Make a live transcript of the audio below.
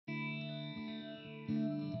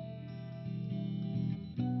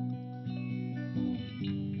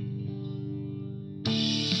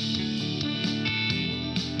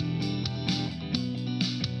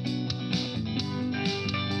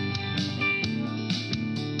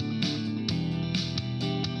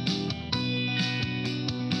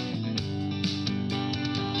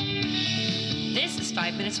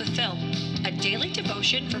5 Minutes with Phil, a daily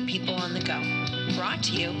devotion for people on the go. Brought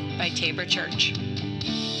to you by Tabor Church.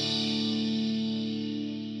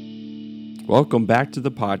 Welcome back to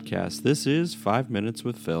the podcast. This is 5 Minutes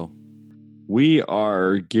with Phil. We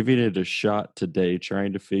are giving it a shot today,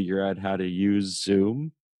 trying to figure out how to use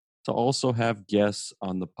Zoom to also have guests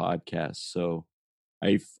on the podcast. So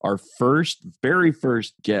our very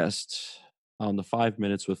first guest on the 5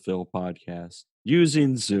 Minutes with Phil podcast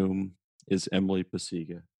using Zoom is Emily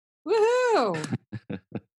Pasiga. Woohoo!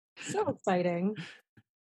 So exciting.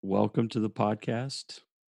 Welcome to the podcast.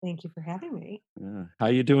 Thank you for having me. How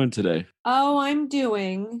you doing today? Oh, I'm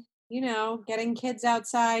doing, getting kids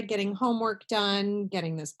outside, getting homework done,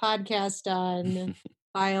 getting this podcast done,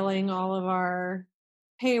 filing all of our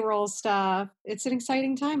payroll stuff. It's an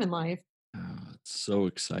exciting time in life. It's so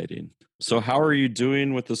exciting. So how are you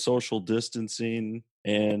doing with the social distancing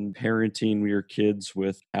and parenting your kids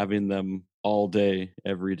with having them all day,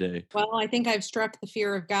 every day? Well, I think I've struck the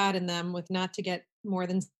fear of God in them with not to get more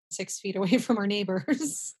than 6 feet away from our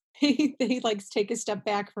neighbors. They like take a step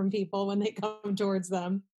back from people when they come towards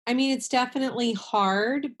them. I mean, it's definitely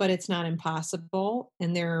hard, but it's not impossible.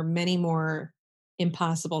 And there are many more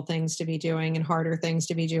impossible things to be doing and harder things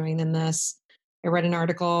to be doing than this. I read an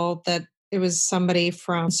article that it was somebody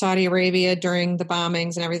from Saudi Arabia during the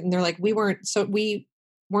bombings and everything. They're like, we weren't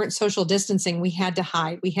social distancing. We had to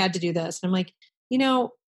hide. We had to do this. And I'm like,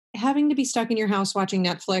 having to be stuck in your house watching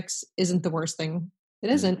Netflix isn't the worst thing. It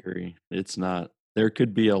isn't. I agree. It's not. There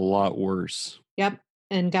could be a lot worse. Yep.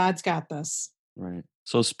 And God's got this. Right.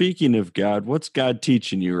 So speaking of God, what's God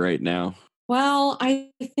teaching you right now? Well,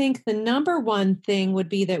 I think the number one thing would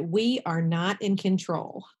be that we are not in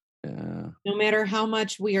control. Yeah. No matter how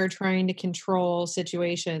much we are trying to control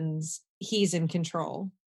situations, He's in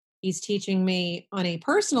control. He's teaching me on a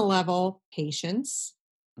personal level, patience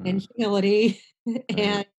and humility.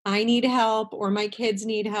 And I need help, or my kids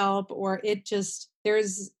need help, or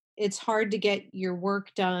it's hard to get your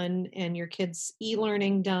work done and your kids'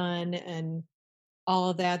 e-learning done and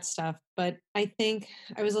all of that stuff. But I think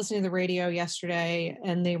I was listening to the radio yesterday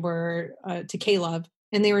and they were to Caleb,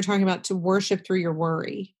 and they were talking about to worship through your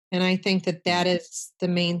worry. And I think that is the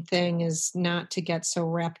main thing, is not to get so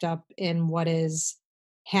wrapped up in what is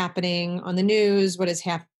happening on the news, what is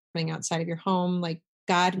happening outside of your home. Like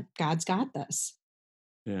God's got this.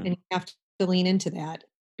 Yeah. And you have to lean into that,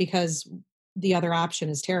 because the other option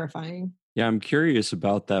is terrifying. Yeah, I'm curious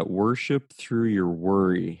about that worship through your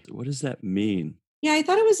worry. What does that mean? Yeah, I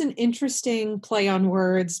thought it was an interesting play on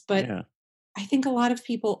words, but Yeah. I think a lot of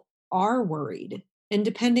people are worried. And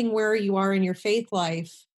depending where you are in your faith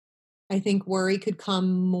life, I think worry could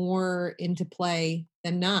come more into play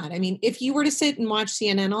than not. I mean, if you were to sit and watch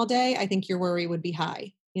CNN all day, I think your worry would be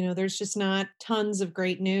high. There's just not tons of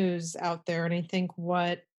great news out there. And I think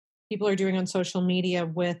what people are doing on social media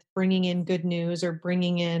with bringing in good news or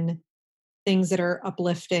bringing in things that are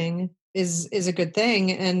uplifting is a good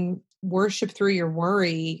thing. And worship through your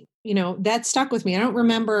worry, that stuck with me. I don't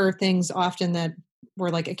remember things often that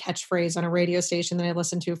were like a catchphrase on a radio station that I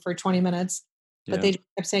listened to for 20 minutes. But they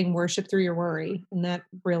kept saying worship through your worry. And that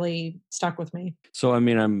really stuck with me. So, I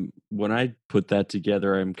mean, when I put that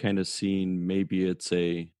together, I'm kind of seeing maybe it's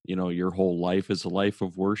your whole life is a life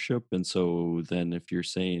of worship. And so then if you're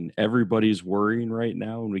saying everybody's worrying right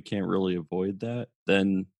now and we can't really avoid that,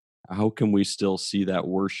 then how can we still see that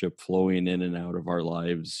worship flowing in and out of our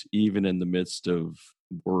lives, even in the midst of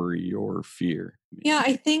worry or fear? Yeah,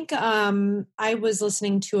 I think I was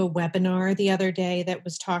listening to a webinar the other day that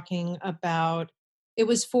was talking about, it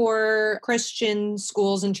was for Christian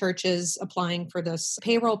schools and churches applying for this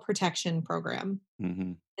payroll protection program.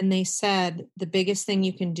 Mm-hmm. And they said the biggest thing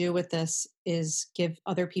you can do with this is give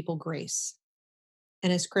other people grace.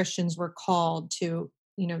 And as Christians, we're called to,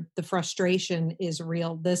 the frustration is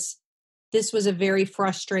real. This was a very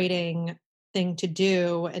frustrating thing to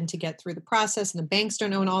do and to get through the process, and the banks don't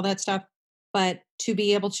know and all that stuff. But to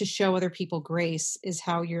be able to show other people grace is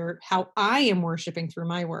how I am worshiping through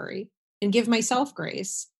my worry, and give myself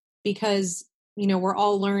grace, because, we're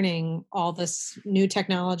all learning all this new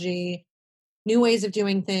technology, new ways of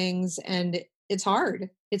doing things. And it's hard.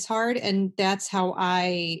 It's hard. And that's how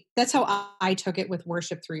I took it with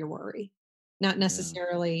worship through your worry, not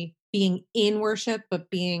necessarily being in worship, but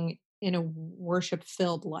being in a worship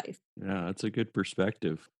filled life. Yeah, that's a good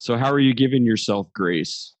perspective. So how are you giving yourself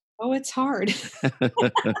grace? Oh, it's hard.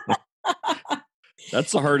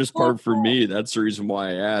 That's the hardest part for me. That's the reason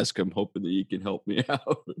why I ask. I'm hoping that you can help me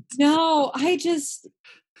out. No, I just,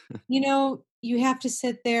 you have to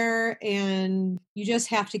sit there and you just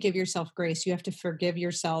have to give yourself grace. You have to forgive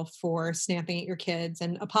yourself for snapping at your kids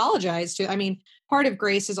and apologize to. I mean, part of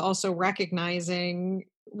grace is also recognizing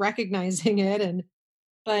it, and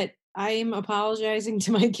but I'm apologizing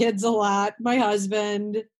to my kids a lot, my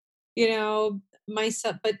husband,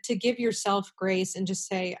 myself, but to give yourself grace and just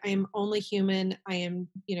say, I am only human. I am,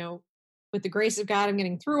 with the grace of God, I'm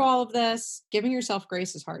getting through all of this. Giving yourself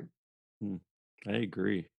grace is hard. Hmm. I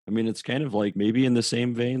agree. I mean, it's kind of like maybe in the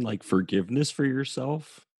same vein, like forgiveness for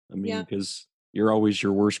yourself. I mean, Yeah. because you're always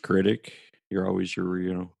your worst critic. You're always your,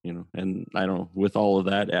 and I don't know, with all of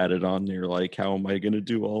that added on there, like, how am I going to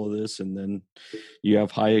do all of this? And then you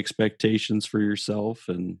have high expectations for yourself.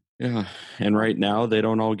 And yeah. And right now they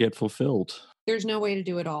don't all get fulfilled. There's no way to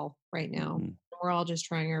do it all right now. Mhm. We're all just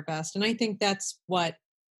trying our best. And I think that's what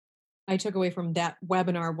I took away from that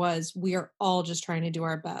webinar was we are all just trying to do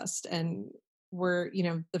our best. And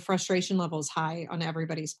the frustration level is high on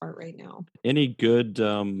everybody's part right now. Any good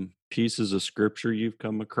pieces of scripture you've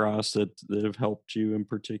come across that have helped you in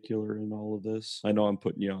particular in all of this? I know I'm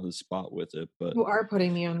putting you on the spot with it, but You are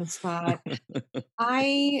putting me on the spot.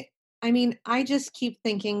 I I mean, I just keep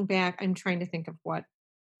thinking back. I'm trying to think of what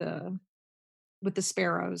the with the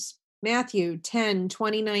sparrows. Matthew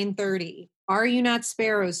 10:29-30. Are you not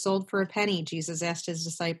sparrows sold for a penny? Jesus asked his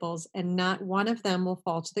disciples, and not one of them will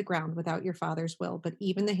fall to the ground without your Father's will, but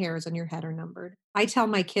even the hairs on your head are numbered. I tell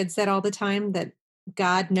my kids that all the time, that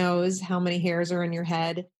God knows how many hairs are in your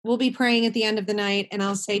head. We'll be praying at the end of the night, and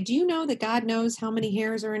I'll say, do you know that God knows how many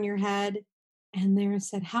hairs are in your head? And they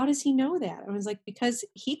said, how does he know that? I was like, because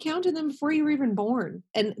he counted them before you were even born.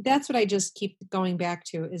 And that's what I just keep going back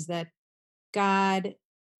to, is that God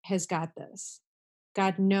has got this.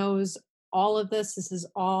 God knows all of this. This is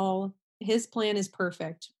all, his plan is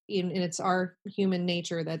perfect. And it's our human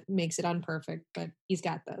nature that makes it unperfect, but he's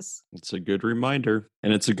got this. it's a good reminder.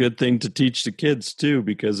 And it's a good thing to teach the kids too,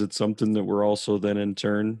 because it's something that we're also then in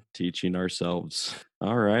turn teaching ourselves.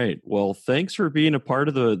 All right. Well, thanks for being a part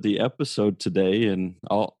of the episode today. And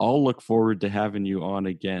I'll look forward to having you on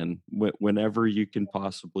again whenever you can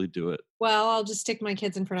possibly do it. Well, I'll just stick my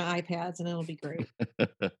kids in front of iPads and it'll be great.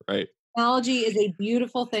 Right. Technology is a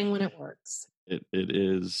beautiful thing when it works. It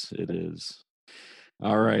is. It is.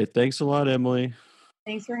 All right. Thanks a lot, Emily.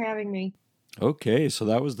 Thanks for having me. Okay, so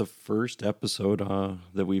that was the first episode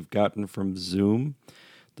that we've gotten from Zoom,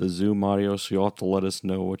 the Zoom audio. So you'll have to let us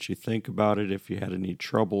know what you think about it, if you had any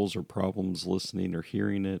troubles or problems listening or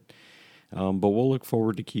hearing it. But we'll look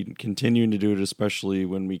forward to continuing to do it, especially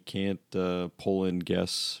when we can't pull in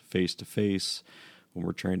guests face to face, when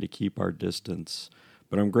we're trying to keep our distance.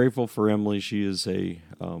 But I'm grateful for Emily. She is a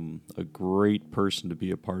great person to be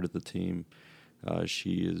a part of the team.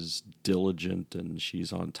 She is diligent and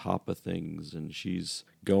she's on top of things and she's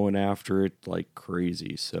going after it like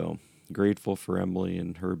crazy. So grateful for Emily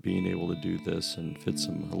and her being able to do this and fit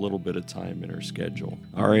a little bit of time in her schedule.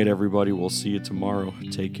 All right, everybody, we'll see you tomorrow.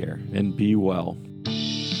 Take care and be well.